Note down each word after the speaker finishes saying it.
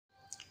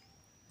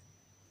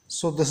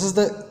So this is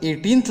the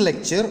 18th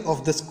lecture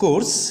of this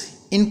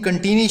course, in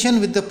continuation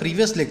with the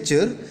previous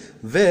lecture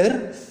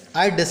where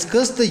I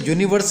discussed the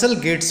universal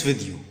gates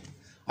with you.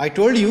 I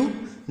told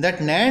you that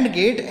NAND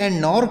gate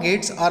and NOR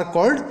gates are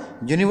called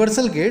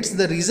universal gates.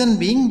 The reason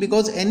being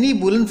because any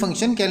Boolean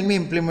function can be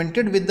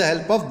implemented with the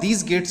help of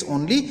these gates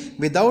only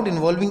without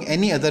involving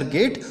any other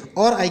gate,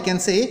 or I can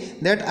say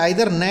that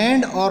either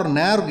NAND or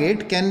NOR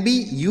gate can be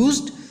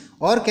used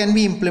or can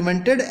be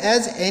implemented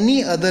as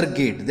any other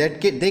gate, that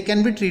they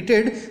can be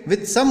treated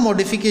with some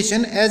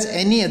modification as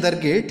any other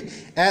gate.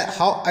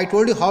 How I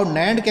told you how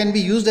NAND can be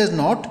used as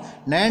NOT,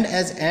 NAND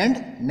as AND,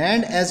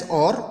 NAND as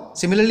OR,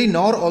 similarly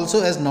NOR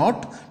also as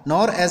NOT,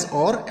 NOR as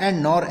OR,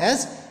 and NOR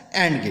as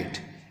AND gate.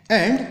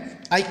 And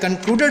I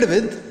concluded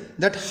with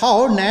that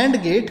how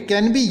NAND gate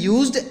can be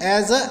used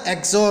as a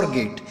XOR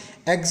gate.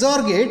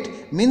 XOR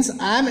gate means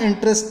I am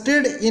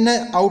interested in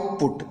an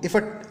output. If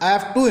I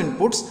have two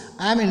inputs,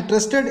 I am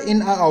interested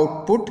in an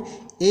output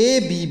A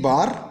B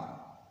bar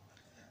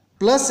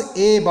plus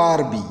A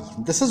bar B.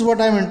 This is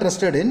what I am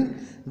interested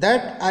in,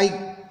 that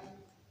I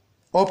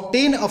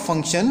obtain a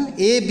function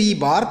A B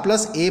bar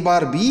plus A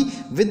bar B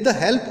with the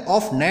help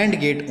of NAND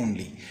gate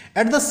only.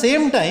 At the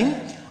same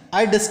time,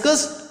 I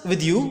discussed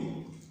with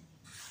you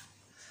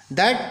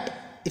that,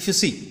 if you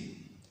see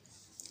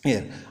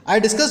here, I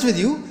discussed with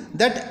you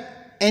that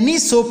any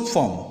SOAP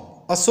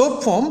form, a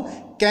SOAP form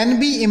can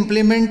be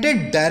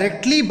implemented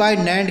directly by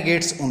NAND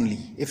gates only.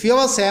 If you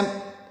have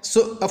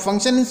a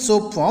function in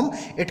SOAP form,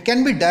 it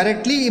can be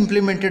directly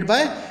implemented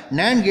by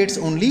NAND gates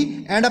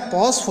only, and a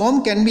POS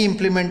form can be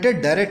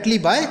implemented directly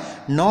by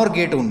NOR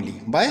gate only,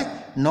 by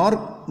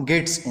NOR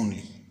gates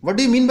only. What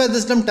do you mean by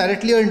this term,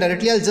 directly or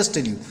indirectly? I'll just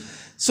tell you.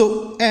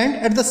 So, and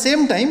at the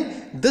same time,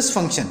 this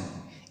function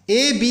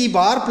A B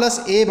bar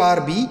plus A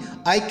bar B,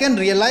 I can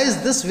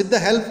realize this with the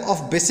help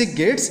of basic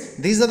gates.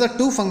 These are the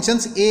two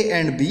functions A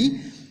and B,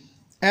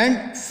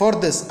 and for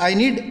this I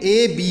need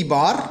A B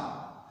bar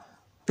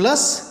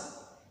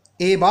plus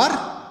A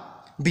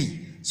bar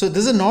B. So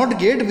this is a NOT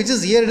gate, which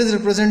is here, it is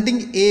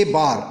representing A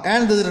bar,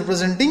 and this is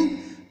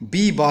representing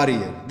B bar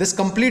here. This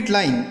complete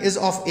line is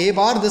of A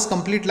bar, this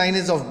complete line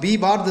is of B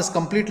bar, this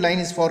complete line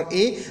is for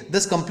A,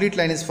 this complete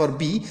line is for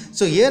B.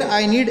 So here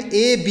I need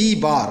A B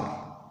bar.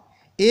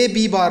 A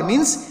B bar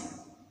means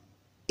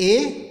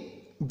A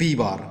B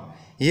bar.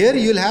 Here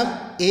you will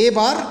have A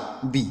bar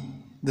B.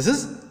 This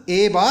is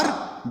A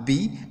bar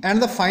B,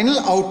 and the final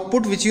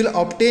output which you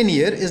will obtain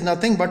here is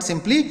nothing but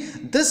simply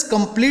this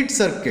complete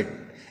circuit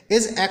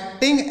is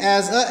acting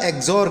as a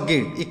XOR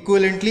gate.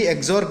 Equivalently,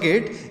 XOR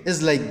gate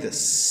is like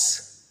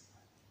this.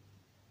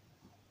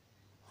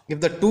 If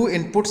the two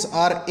inputs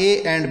are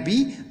A and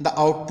B, the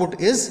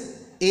output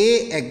is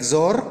A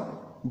XOR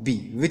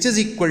B, which is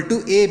equal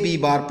to A B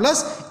bar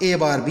plus A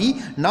bar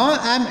B. Now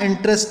I am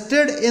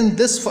interested in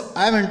this,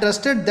 I am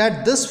interested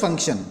that this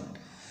function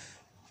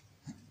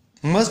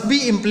must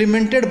be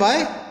implemented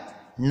by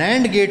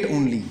NAND gate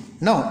only.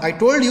 Now I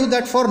told you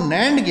that for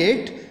NAND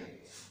gate,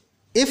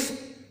 if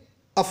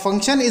a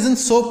function is in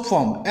SOAP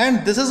form,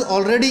 and this is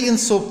already in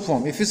SOAP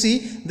form, if you see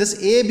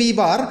this A B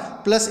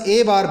bar plus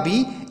A bar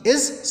B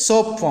is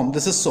SOAP form,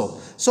 this is SOAP.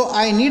 So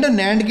I need a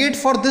NAND gate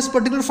for this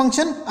particular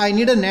function, I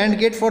need a NAND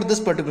gate for this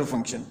particular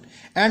function,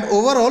 and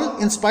overall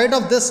in spite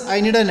of this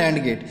I need a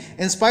NAND gate,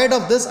 in spite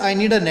of this I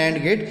need a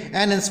NAND gate,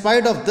 and in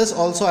spite of this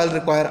also I will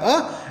require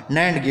a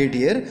NAND gate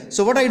here.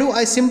 So what I do,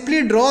 I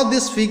simply draw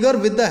this figure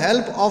with the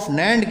help of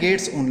NAND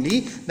gates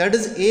only, that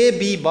is A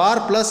B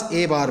bar plus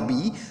A bar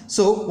B.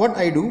 So what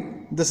I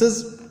do, this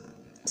is,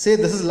 say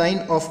this is line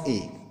of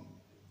A,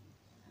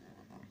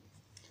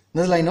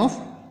 this is line of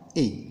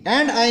A,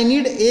 and I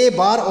need A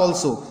bar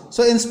also.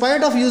 So in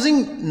spite of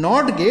using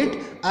NOT gate,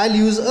 I'll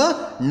use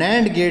a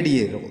NAND gate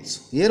here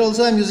also. Here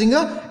also I'm using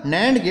a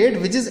NAND gate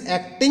which is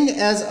acting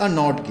as a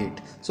NOT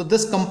gate. So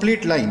this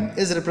complete line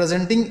is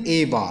representing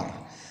A bar.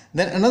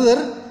 Then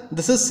another,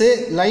 this is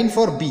say line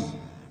for B.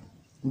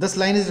 This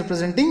line is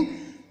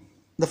representing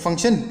the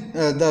function,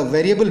 the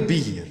variable B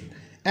here.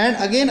 And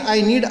again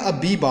I need a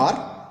B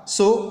bar.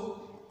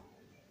 So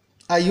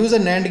I use a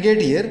NAND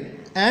gate here,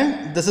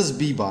 and this is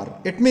B bar.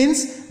 It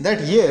means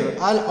that here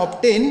I'll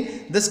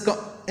obtain this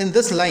in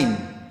this line.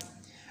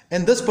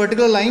 In this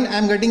particular line I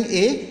am getting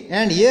A,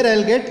 and here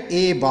I'll get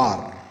A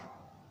bar,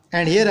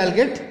 and here I'll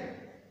get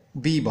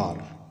B bar.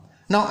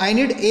 Now I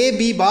need A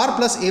B bar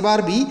plus A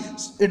bar B.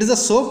 It is a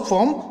SOAP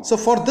form. So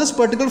for this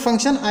particular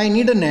function I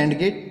need a NAND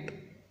gate.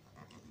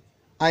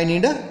 I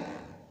need a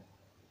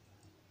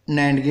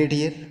NAND gate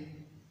here,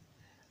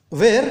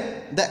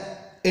 where the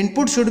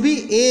input should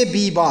be A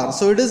B bar.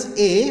 So it is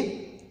A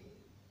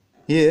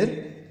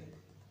here,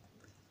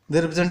 they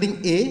are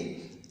representing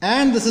A,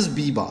 and this is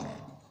B bar.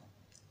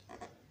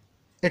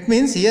 It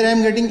means here I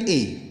am getting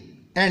A,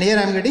 and here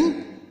I am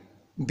getting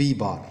B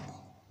bar.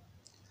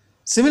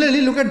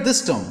 Similarly, look at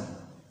this term,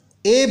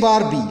 A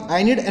bar B.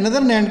 I need another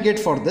NAND gate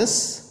for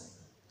this.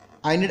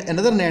 I need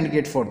another NAND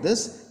gate for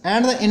this,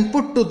 and the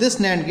input to this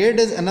NAND gate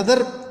is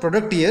another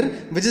product here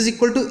which is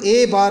equal to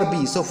A bar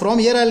B. So from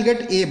here I will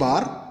get A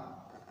bar,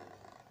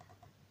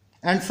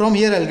 and from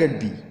here I will get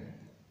B.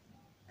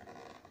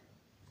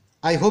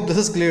 I hope this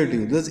is clear to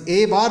you. This is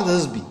A bar,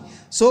 this is B.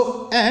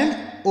 So, and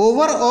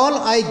overall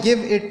I give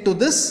it to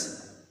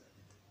this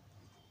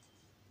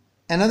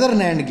another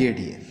NAND gate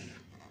here.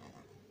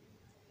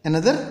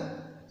 Another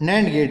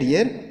NAND gate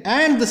here,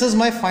 and this is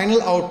my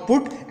final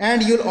output,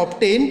 and you'll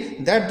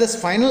obtain that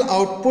this final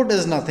output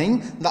is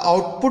nothing. The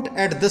output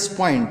at this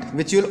point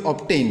which you'll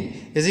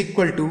obtain is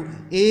equal to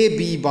A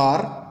B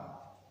bar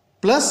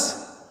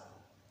plus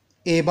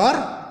A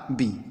bar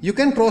B. You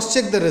can cross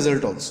check the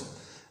result also.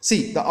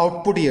 See the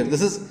output here,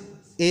 this is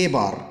A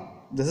bar,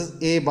 this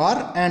is A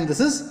bar, and this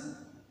is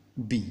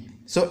B.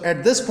 So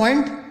at this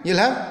point you'll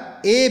have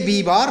A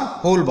B bar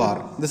whole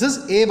bar. This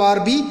is A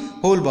bar B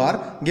whole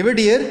bar. Give it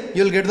here,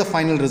 you'll get the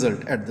final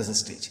result at this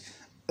stage.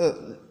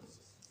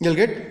 You'll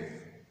get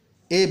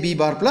A B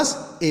bar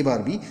plus A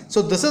bar B.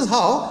 So this is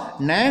how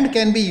NAND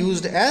can be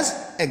used as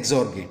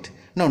XOR gate.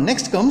 Now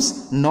next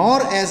comes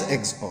NOR as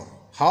XOR.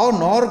 How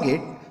NOR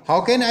gate? How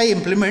can I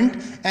implement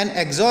an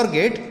XOR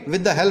gate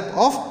with the help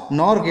of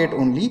NOR gate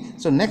only?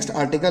 So next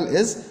article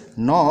is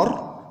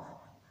NOR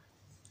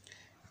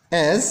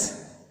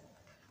as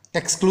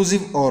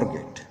exclusive OR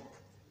gate.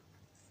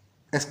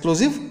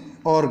 Exclusive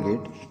OR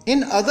gate.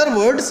 In other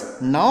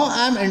words, now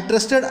I am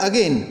interested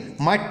again.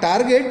 My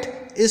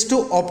target is to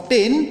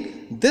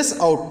obtain this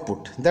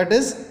output. That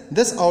is,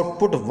 this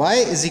output Y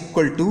is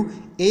equal to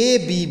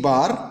A B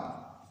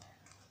bar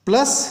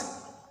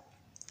plus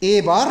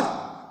A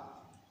bar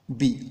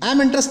B. I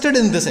am interested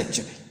in this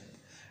actually.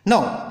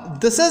 Now,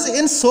 this is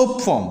in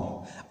SOAP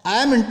form.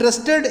 I am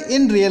interested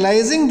in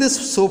realizing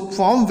this SOAP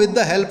form with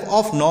the help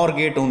of NOR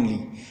gate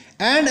only.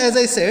 And as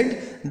I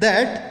said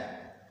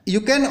that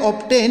you can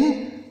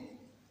obtain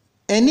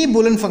any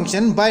Boolean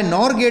function by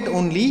NOR gate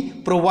only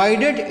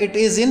provided it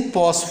is in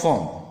POS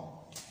form.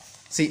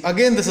 See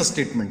again this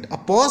statement. A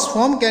POS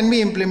form can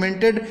be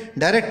implemented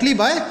directly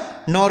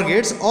by NOR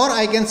gates, or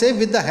I can say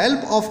with the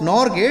help of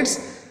NOR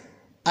gates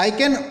I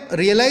can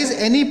realize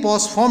any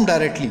POS form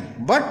directly.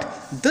 But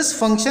this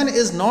function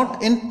is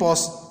not in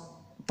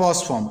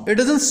POS form. It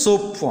is in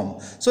SOAP form.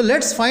 So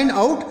let's find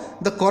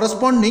out the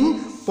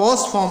corresponding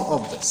POS form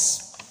of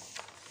this.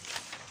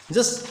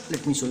 Just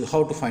let me show you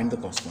how to find the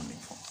corresponding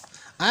form.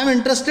 I am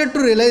interested to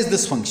realize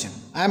this function.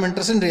 I am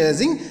interested in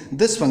realizing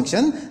this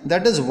function,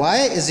 that is Y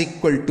is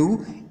equal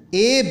to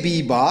A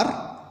B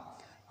bar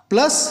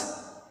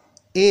plus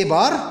A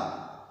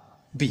bar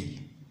B.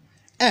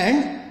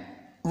 And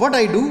what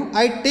I do,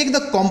 I take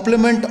the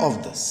complement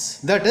of this.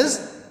 That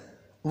is,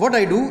 what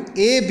I do,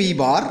 A B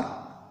bar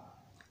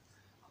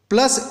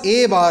plus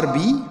A bar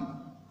B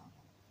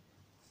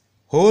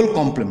whole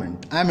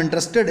complement. I am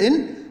interested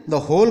in the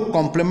whole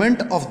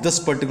complement of this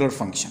particular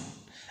function,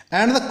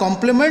 and the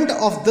complement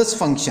of this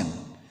function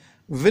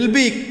will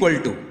be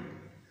equal to,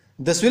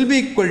 this will be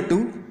equal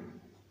to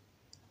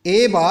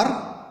A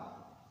bar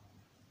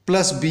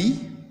plus B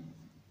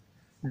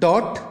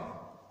dot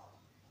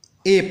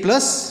A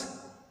plus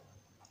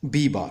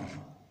B bar.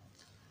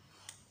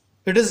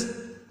 It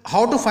is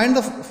how to find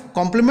the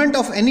complement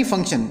of any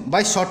function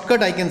by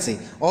shortcut, I can say.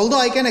 Although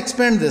I can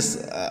expand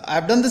this, I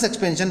have done this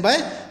expansion by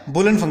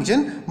Boolean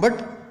function,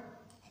 but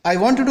I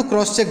want you to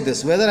cross check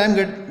this whether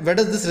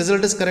whether this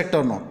result is correct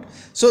or not.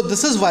 So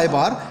this is Y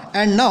bar,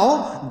 and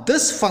now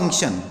this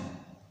function,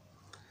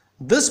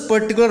 this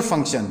particular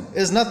function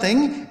is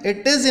nothing,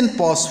 it is in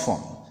POS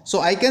form.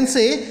 So I can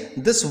say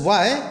this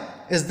Y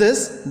is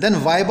this,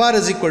 then Y bar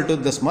is equal to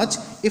this much.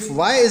 If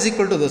Y is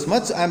equal to this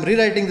much, I am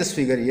rewriting this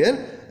figure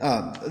here,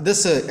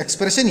 this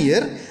expression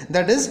here,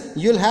 that is,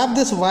 you will have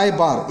this Y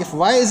bar. If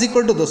Y is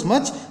equal to this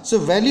much, so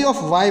value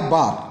of Y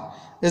bar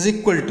is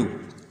equal to,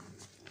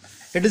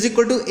 it is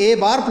equal to A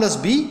bar plus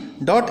B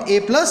dot A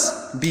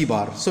plus B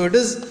bar. So it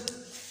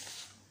is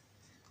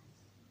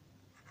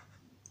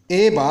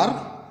A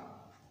bar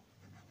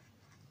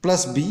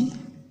plus B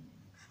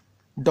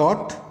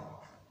dot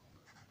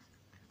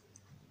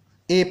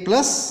A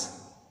plus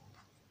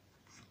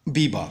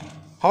B bar.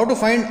 How to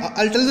find?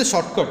 I'll tell you the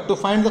shortcut to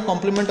find the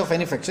complement of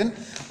any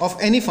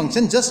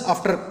function just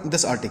after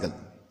this article.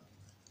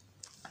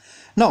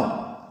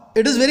 Now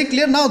it is very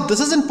clear. Now this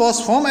is in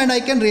POS form, and I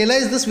can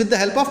realize this with the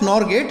help of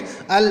NOR gate.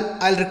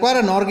 I'll require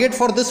a NOR gate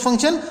for this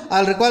function,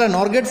 I'll require a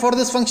NOR gate for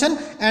this function,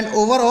 and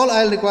overall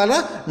I'll require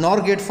a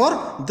NOR gate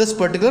for this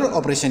particular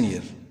operation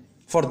here,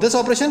 for this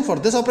operation, for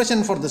this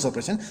operation, for this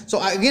operation.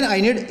 So again I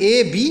need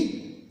A,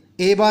 B,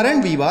 A bar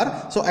and B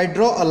bar. So I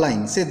draw a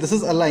line, say this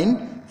is a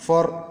line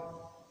for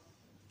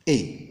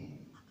A,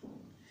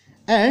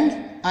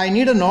 and I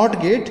need a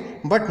NOT gate,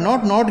 but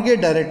not NOT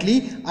gate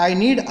directly. I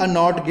need a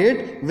NOT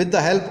gate with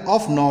the help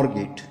of NOR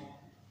gate.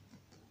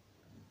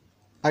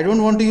 I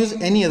don't want to use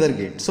any other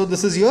gate. So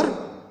this is your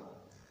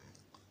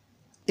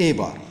A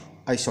bar.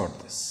 I short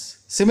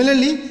this.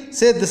 Similarly,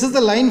 say this is the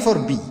line for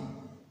B.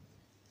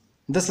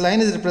 This line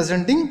is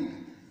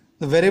representing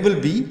the variable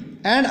B,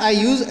 and I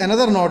use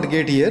another NOT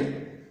gate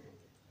here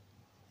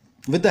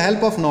with the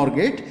help of NOR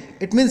gate.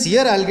 It means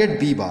here I'll get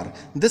B bar.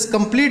 This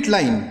complete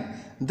line,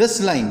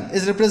 this line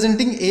is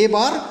representing A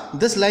bar,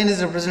 this line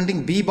is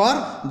representing B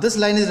bar, this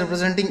line is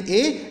representing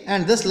A,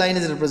 and this line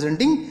is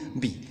representing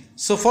B.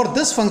 So for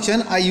this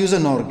function I use a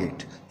NOR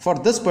gate. For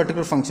this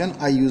particular function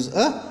I use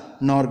a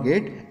NOR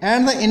gate,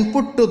 and the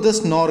input to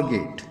this NOR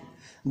gate,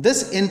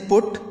 the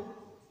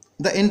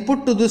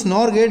input to this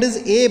NOR gate is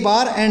A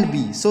bar and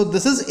B. So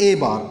this is A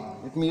bar.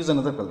 Let me use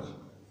another color.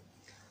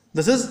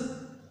 This is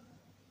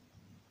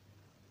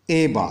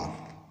A bar.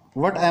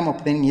 What I am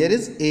obtaining here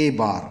is A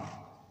bar,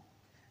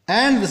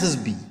 and this is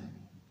B.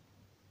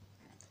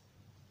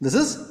 This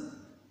is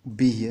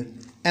B here.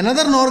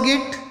 Another NOR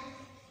gate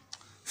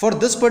for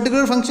this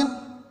particular function,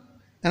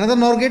 another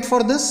NOR gate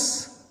for this.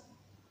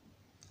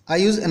 I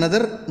use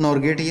another NOR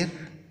gate here,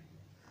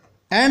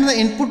 and the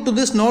input to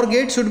this NOR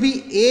gate should be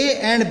A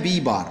and B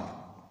bar.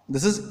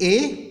 This is A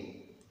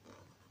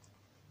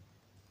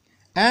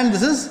and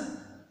this is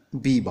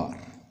B bar.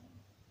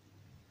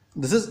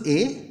 This is A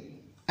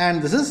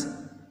and this is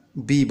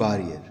B bar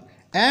here,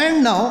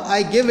 and now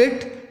I give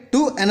it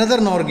to another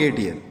NOR gate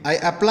here. I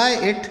apply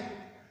it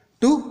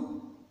to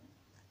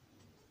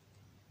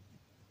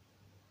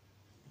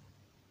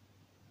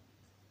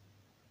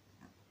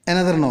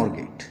another NOR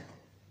gate.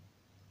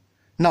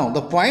 Now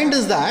the point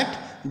is that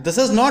this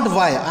is not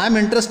Y. I am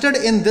interested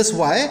in this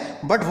Y,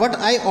 but what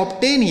I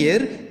obtain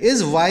here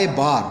is Y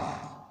bar.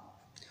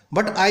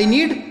 But I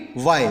need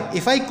Y.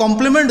 If I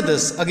complement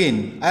this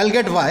again, I will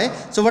get Y.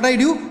 So what I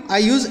do? I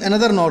use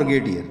another NOR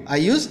gate here. I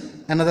use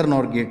another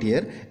NOR gate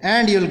here,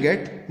 and you will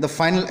get the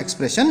final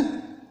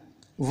expression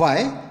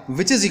Y,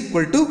 which is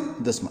equal to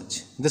this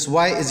much. This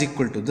Y is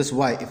equal to this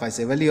Y. If I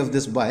say value of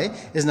this Y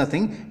is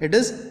nothing, it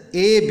is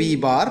A B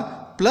bar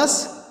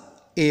plus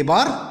A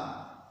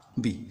bar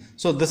B.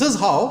 So this is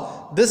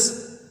how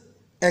this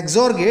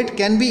XOR gate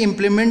can be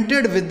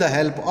implemented with the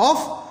help of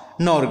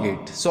NOR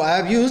gate. So I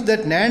have used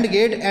that NAND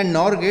gate and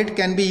NOR gate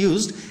can be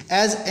used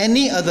as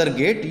any other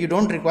gate. You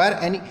don't require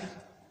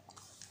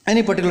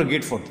any particular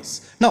gate for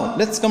this. Now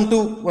let's come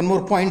to one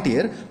more point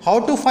here. How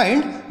to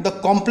find the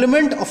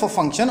complement of a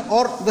function,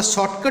 or the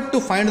shortcut to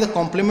find the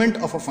complement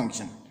of a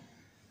function.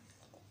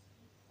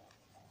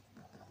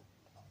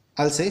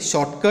 I'll say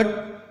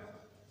shortcut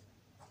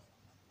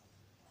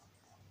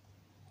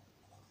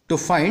to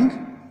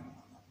find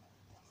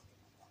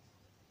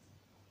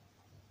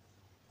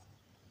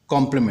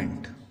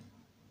complement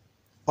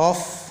of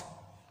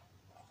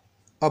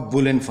a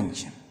Boolean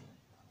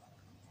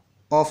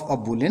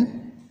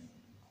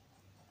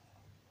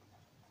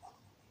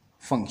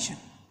function,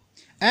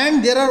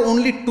 and there are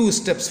only two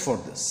steps for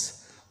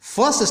this.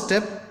 First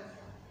step,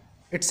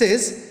 it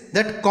says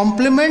that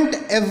complement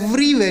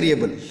every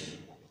variable,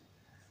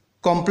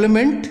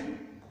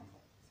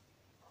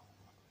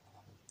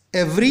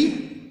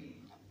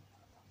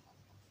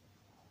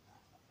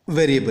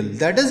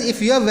 that is,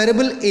 if you have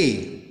variable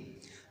A,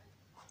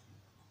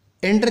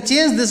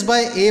 interchange this by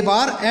A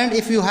bar, and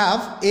if you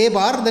have A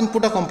bar, then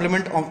put a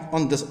complement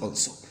on this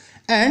also.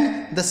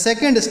 And the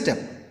second step,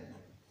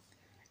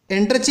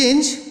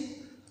 interchange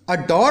a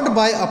dot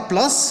by a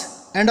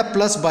plus and a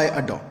plus by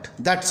a dot.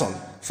 That's all.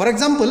 For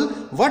example,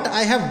 what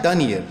I have done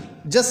here,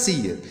 just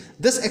see here,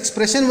 this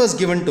expression was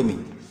given to me,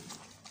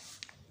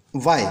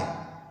 Y,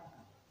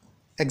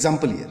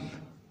 example here,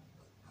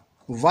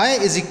 Y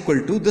is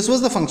equal to, this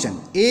was the function,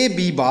 A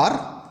B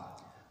bar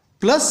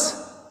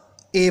plus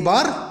A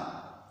bar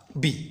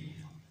B.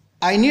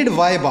 I need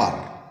Y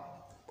bar.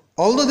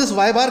 Although this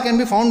Y bar can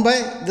be found by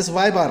this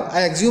Y bar,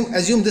 I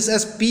assume this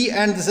as P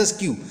and this as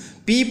Q.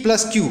 P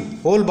plus Q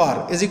whole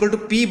bar is equal to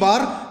P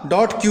bar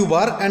dot Q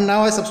bar, and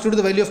now I substitute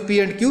the value of P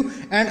and Q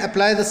and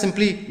apply the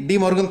simply De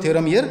Morgan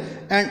theorem here,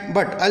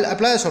 but I'll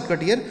apply a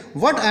shortcut here.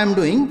 What I am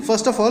doing,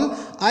 first of all,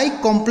 I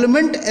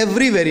complement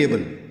every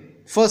variable.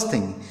 First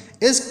thing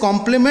is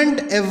complement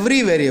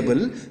every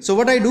variable. So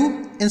what I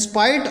do, in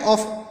spite of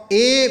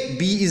A,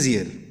 B is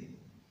here,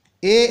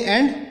 A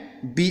and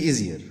B is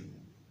here,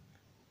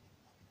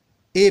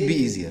 A,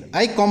 B is here,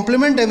 I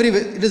complement every,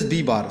 it is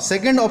B bar.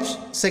 Second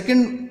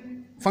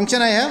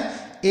function I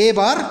have A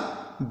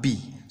bar B.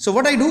 So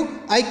what I do,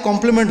 I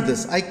complement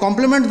this, I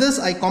complement this,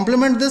 I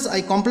complement this,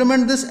 I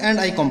complement this, and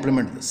I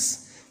complement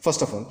this,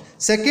 first of all.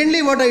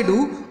 Secondly, what I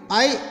do,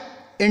 I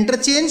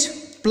interchange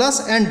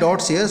plus and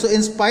dots here. So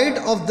in spite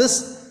of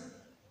this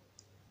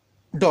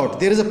dot,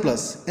 there is a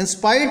plus, in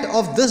spite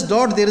of this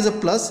dot there is a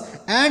plus,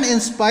 and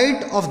in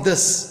spite of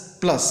this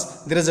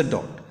plus there is a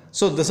dot.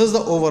 So this is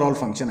the overall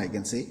function, I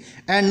can say.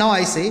 And now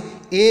I say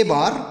A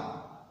bar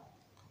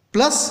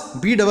plus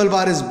B double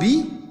bar is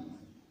B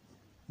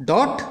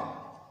dot,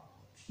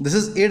 this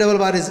is A double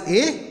bar is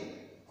A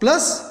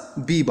plus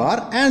B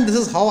bar, and this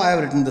is how I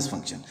have written this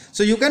function.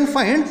 So you can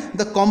find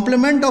the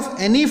complement of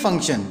any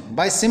function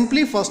by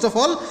simply, first of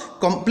all,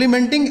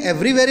 complementing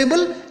every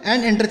variable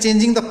and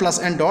interchanging the plus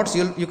and dots.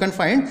 You can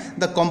find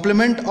the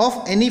complement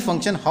of any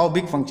function, how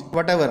big function,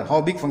 whatever, how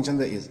big function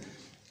there is,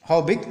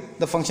 how big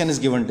the function is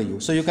given to you.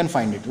 So you can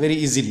find it very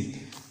easily.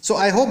 So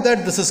I hope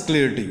that this is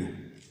clear to you.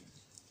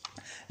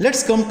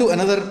 Let's come to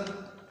another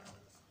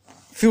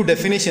few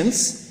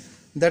definitions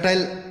that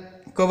I'll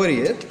cover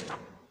here.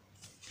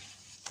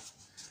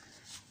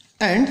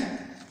 And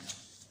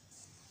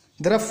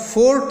there are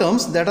four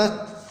terms that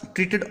are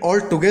treated all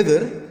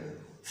together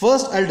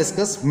First I'll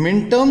discuss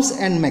minterms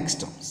and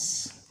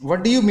maxterms.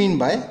 What do you mean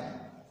by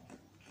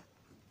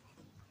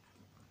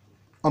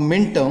a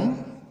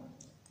minterm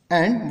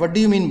and what do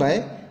you mean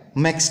by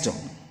maxterm?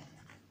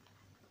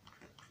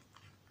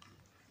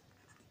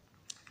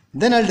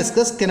 Then I'll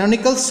discuss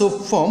canonical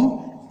SOAP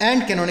form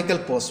and canonical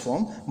post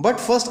form. But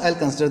first I'll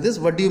consider this.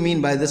 What do you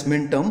mean by this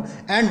minterm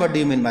and what do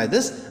you mean by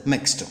this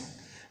maxterm?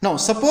 Now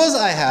suppose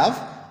I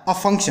have a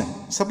function.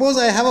 Suppose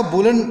I have a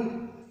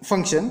Boolean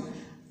function,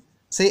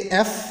 say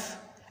f,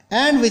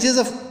 and which is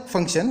a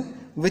function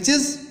which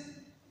is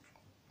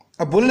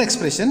a Boolean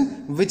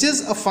expression which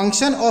is a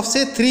function of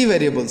say 3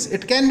 variables.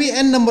 It can be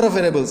n number of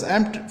variables.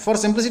 For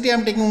simplicity I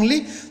am taking only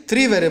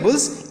 3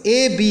 variables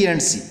a, b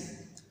and c.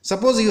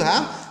 Suppose you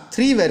have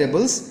 3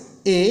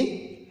 variables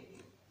a,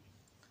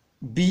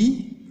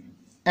 b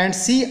and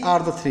c are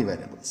the 3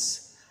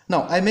 variables.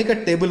 Now I make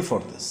a table for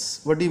this.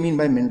 What do you mean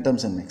by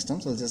minterms and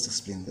maxterms? I'll just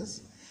explain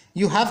this.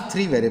 You have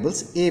 3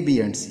 variables a,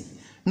 b and c.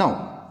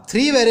 Now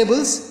 3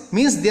 variables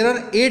means there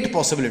are 8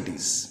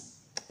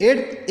 possibilities.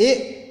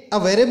 A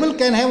variable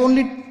can have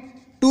only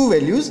 2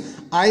 values,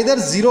 either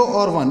 0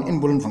 or 1 in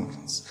Boolean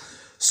functions.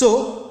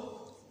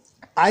 So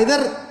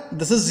either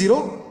this is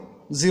 0,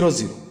 0,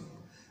 0.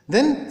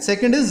 Then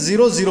second is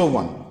 0, 0,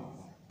 1.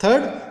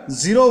 Third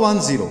 0,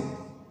 1, 0.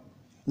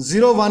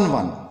 0, 1,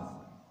 1.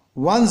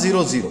 1,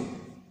 0, 0.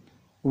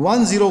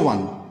 1, 0,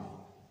 1.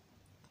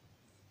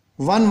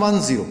 1,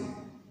 1, 0.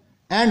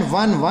 And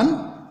 1, 1,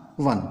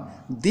 1.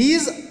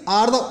 These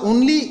are the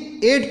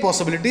only 8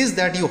 possibilities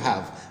that you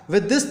have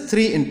with these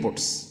 3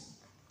 inputs.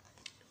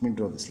 Let me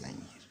draw this line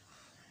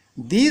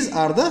here. These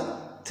are the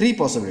 3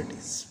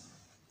 possibilities.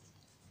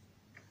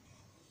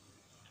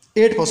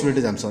 8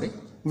 possibilities, I'm sorry,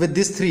 with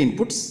these 3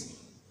 inputs.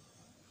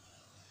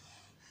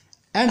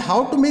 And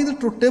how to make the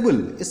truth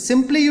table is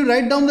simply you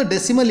write down the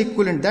decimal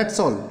equivalent, that's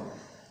all.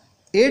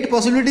 8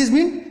 possibilities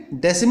mean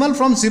decimal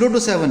from 0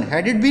 to 7.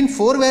 Had it been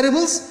 4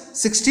 variables,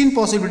 16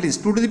 possibilities,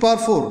 2 to the power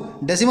 4.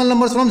 Decimal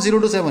numbers from 0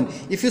 to 7.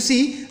 If you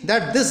see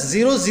that this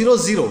 0, 0,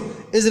 0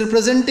 is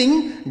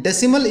representing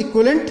decimal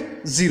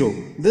equivalent 0.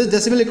 This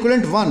decimal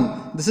equivalent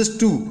 1. This is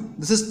 2.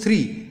 This is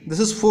 3. This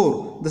is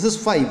 4. This is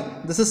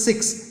 5. This is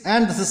 6.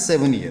 And this is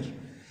 7 here.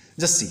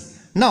 Just see.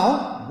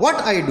 Now what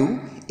I do,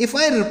 if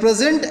I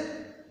represent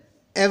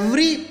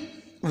every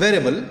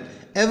variable,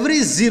 every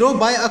 0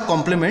 by a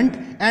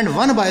complement and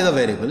 1 by the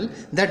variable,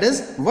 that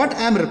is what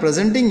I am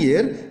representing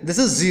here. This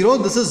is 0,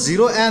 this is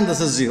 0 and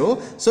this is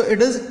 0. So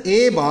it is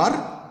a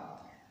bar,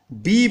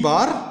 b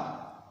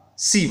bar,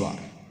 c bar.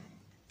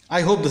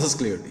 I hope this is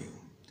clear to you.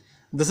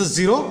 This is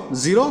 0,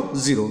 0,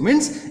 0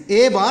 means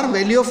a bar,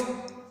 value of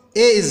a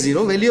is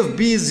 0, value of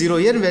b is 0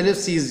 here, value of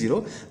c is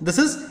 0. This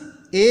is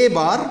a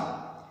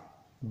bar,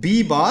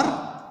 b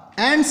bar,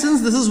 and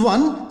since this is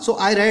 1, so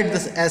I write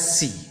this as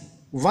c.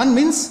 1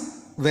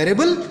 means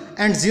variable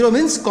and 0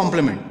 means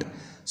complement.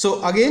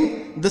 So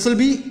again this will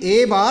be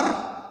a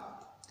bar,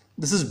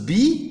 this is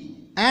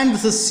b and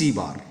this is c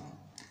bar.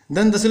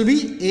 Then this will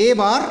be a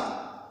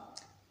bar,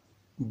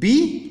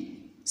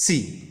 b,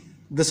 c.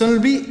 This one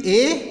will be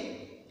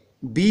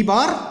a, b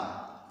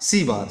bar,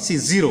 c bar. See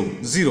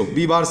 0, 0,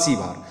 b bar, c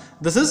bar.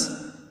 This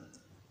is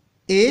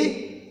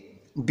a,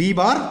 b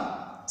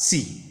bar,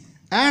 c.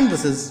 And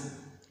this is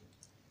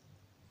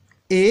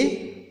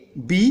a,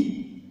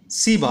 b,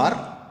 c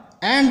bar.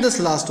 And this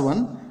last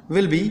one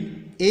will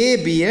be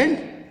a, b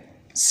and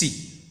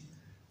c.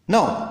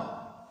 Now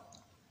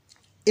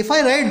if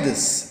I write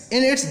this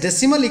in its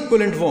decimal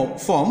equivalent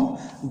form,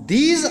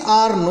 these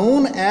are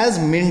known as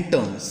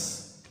minterms.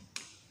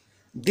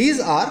 These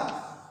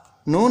are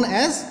known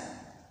as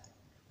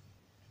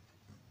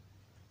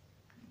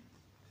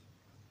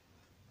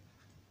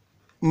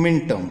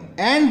minterm,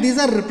 and these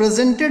are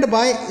represented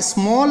by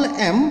small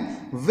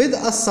m with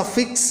a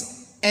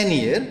suffix n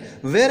here,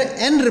 where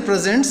n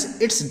represents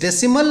its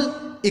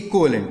decimal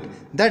equivalent.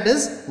 That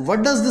is,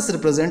 what does this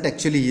represent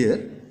actually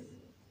here?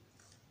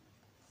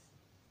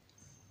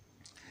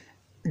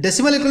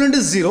 Decimal equivalent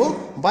is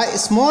 0. By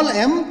small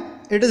m,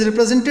 it is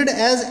represented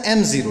as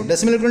m0.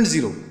 Decimal equivalent is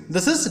 0.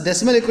 This is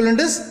decimal equivalent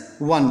is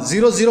 1.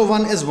 0, 0,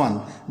 1 is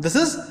 1. This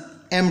is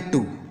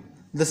m2.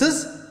 This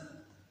is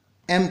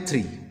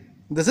m3.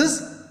 This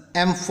is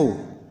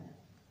m4.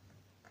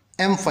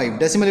 m5,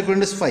 decimal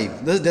equivalent is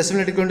 5. This is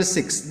decimal equivalent is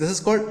 6. This is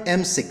called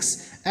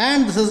m6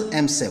 and this is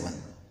m7.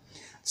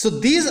 So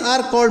these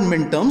are called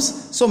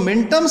minterms. So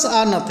minterms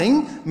are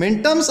nothing.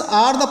 Minterms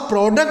are the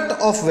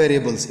product of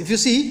variables. If you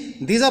see,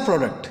 these are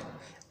product.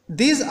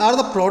 These are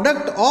the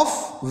product of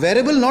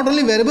variable, not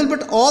only variable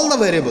but all the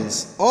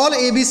variables. All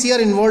A, B, C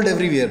are involved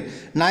everywhere.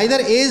 Neither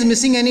A is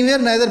missing anywhere,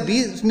 neither B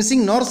is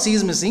missing nor C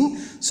is missing.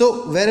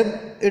 So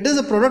where it is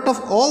a product of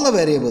all the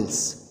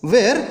variables,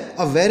 where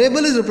a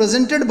variable is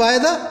represented by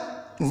the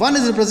 1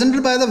 is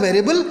represented by the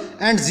variable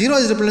and 0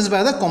 is represented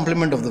by the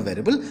complement of the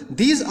variable.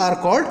 These are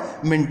called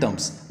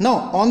minterms.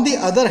 Now on the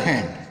other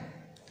hand,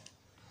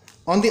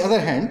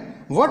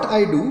 what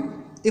I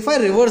do if I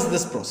reverse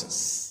this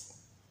process?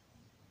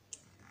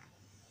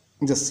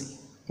 Just see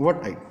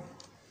what I do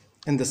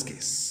in this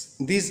case.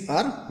 These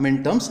are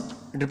minterms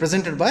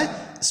represented by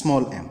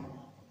small m.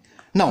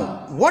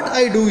 Now what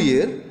I do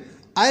here,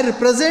 I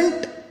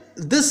represent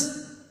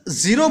this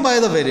 0 by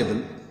the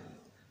variable,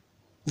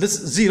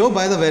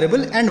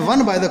 and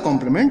 1 by the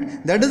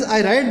complement. That is,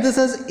 I write this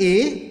as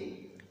A,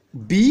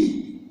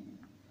 B,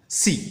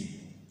 C,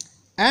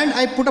 and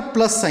I put a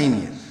plus sign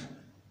here.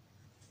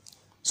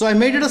 So I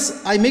make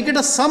it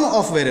a sum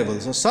of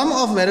variables. So sum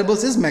of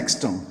variables is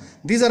Maxterm.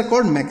 These are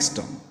called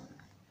Maxterm.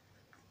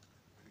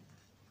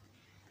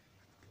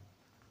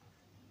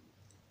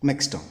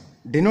 Maxterm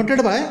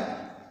denoted by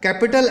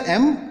capital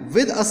M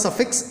with a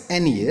suffix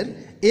n here,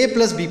 A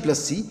plus B plus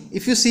C.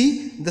 If you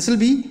see, this will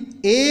be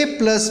A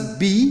plus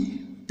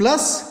B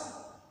plus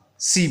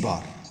C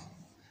bar.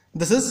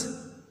 This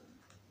is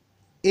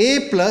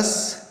A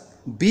plus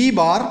B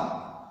bar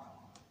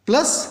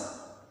plus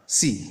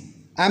C.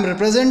 I am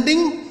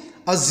representing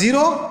a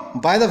 0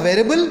 by the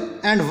variable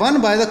and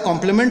 1 by the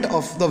complement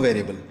of the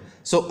variable.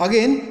 So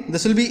again,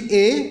 this will be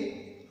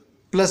A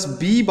plus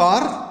B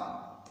bar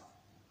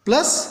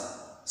plus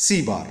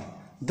C bar.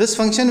 This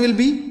function will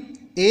be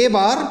A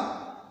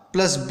bar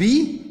plus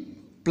B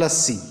plus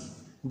C.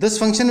 This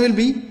function will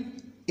be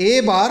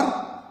A bar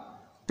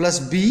plus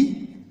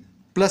B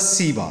plus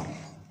C bar.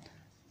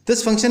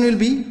 This function will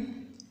be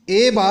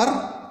A bar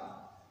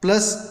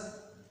plus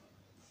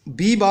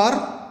B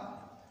bar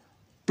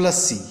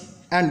plus C,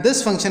 and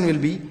this function will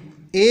be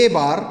A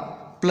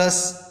bar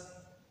plus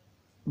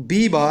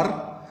B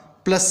bar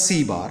plus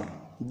C bar.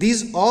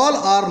 These all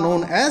are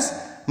known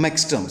as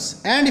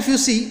Maxterms. And if you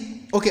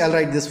see, okay, I'll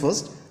write this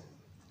first.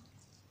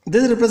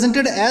 This is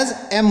represented as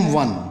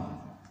M1.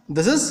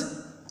 This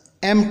is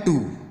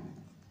M2.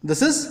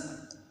 This is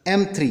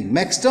M3.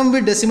 Maxterm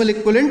with decimal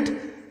equivalent,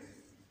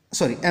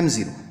 sorry,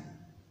 M0.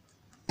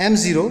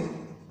 M0,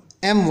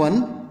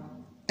 M1,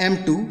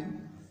 M2.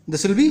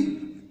 This will be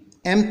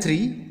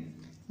M3.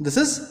 This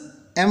is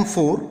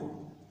M4,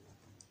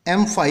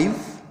 M5,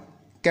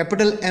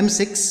 capital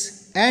M6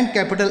 and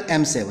capital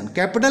M7.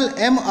 Capital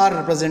M are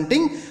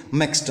representing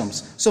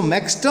Maxterms. So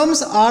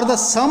Maxterms are the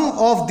sum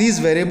of these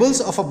variables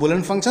of a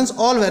Boolean functions,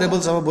 all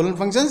variables of a Boolean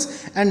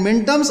functions, and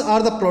minterms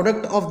are the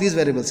product of these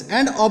variables.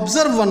 And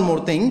observe one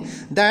more thing,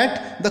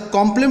 that the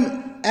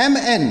complement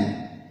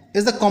Mn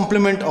is the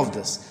complement of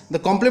this. The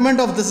complement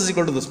of this is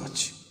equal to this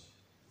much.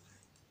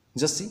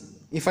 Just see,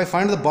 if I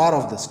find the bar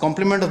of this,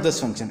 complement of this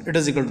function, it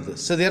is equal to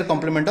this. So they are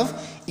complement of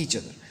each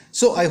other.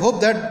 So I hope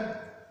that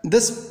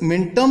this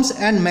minterms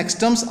and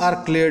maxterms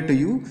are clear to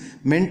you.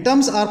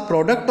 Minterms are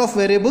product of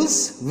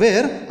variables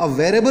where a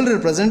variable is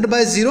represented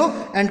by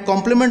 0 and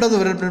complement of the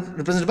variable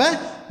represented by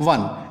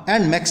 1.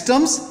 And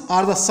maxterms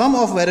are the sum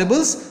of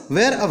variables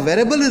where a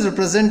variable is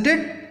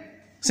represented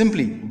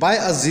simply by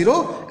a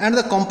 0 and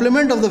the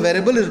complement of the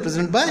variable is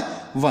represented by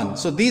 1.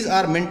 So these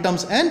are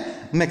minterms and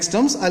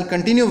maxterms. I'll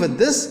continue with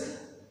this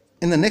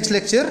in the next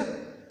lecture,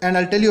 and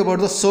I'll tell you about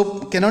the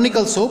SOAP,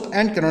 canonical SOAP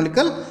and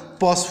canonical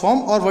POS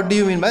form, or what do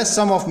you mean by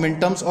sum of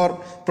minterms or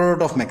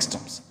product of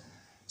maxterms.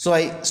 So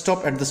I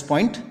stop at this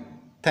point.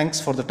 Thanks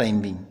for the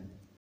time being.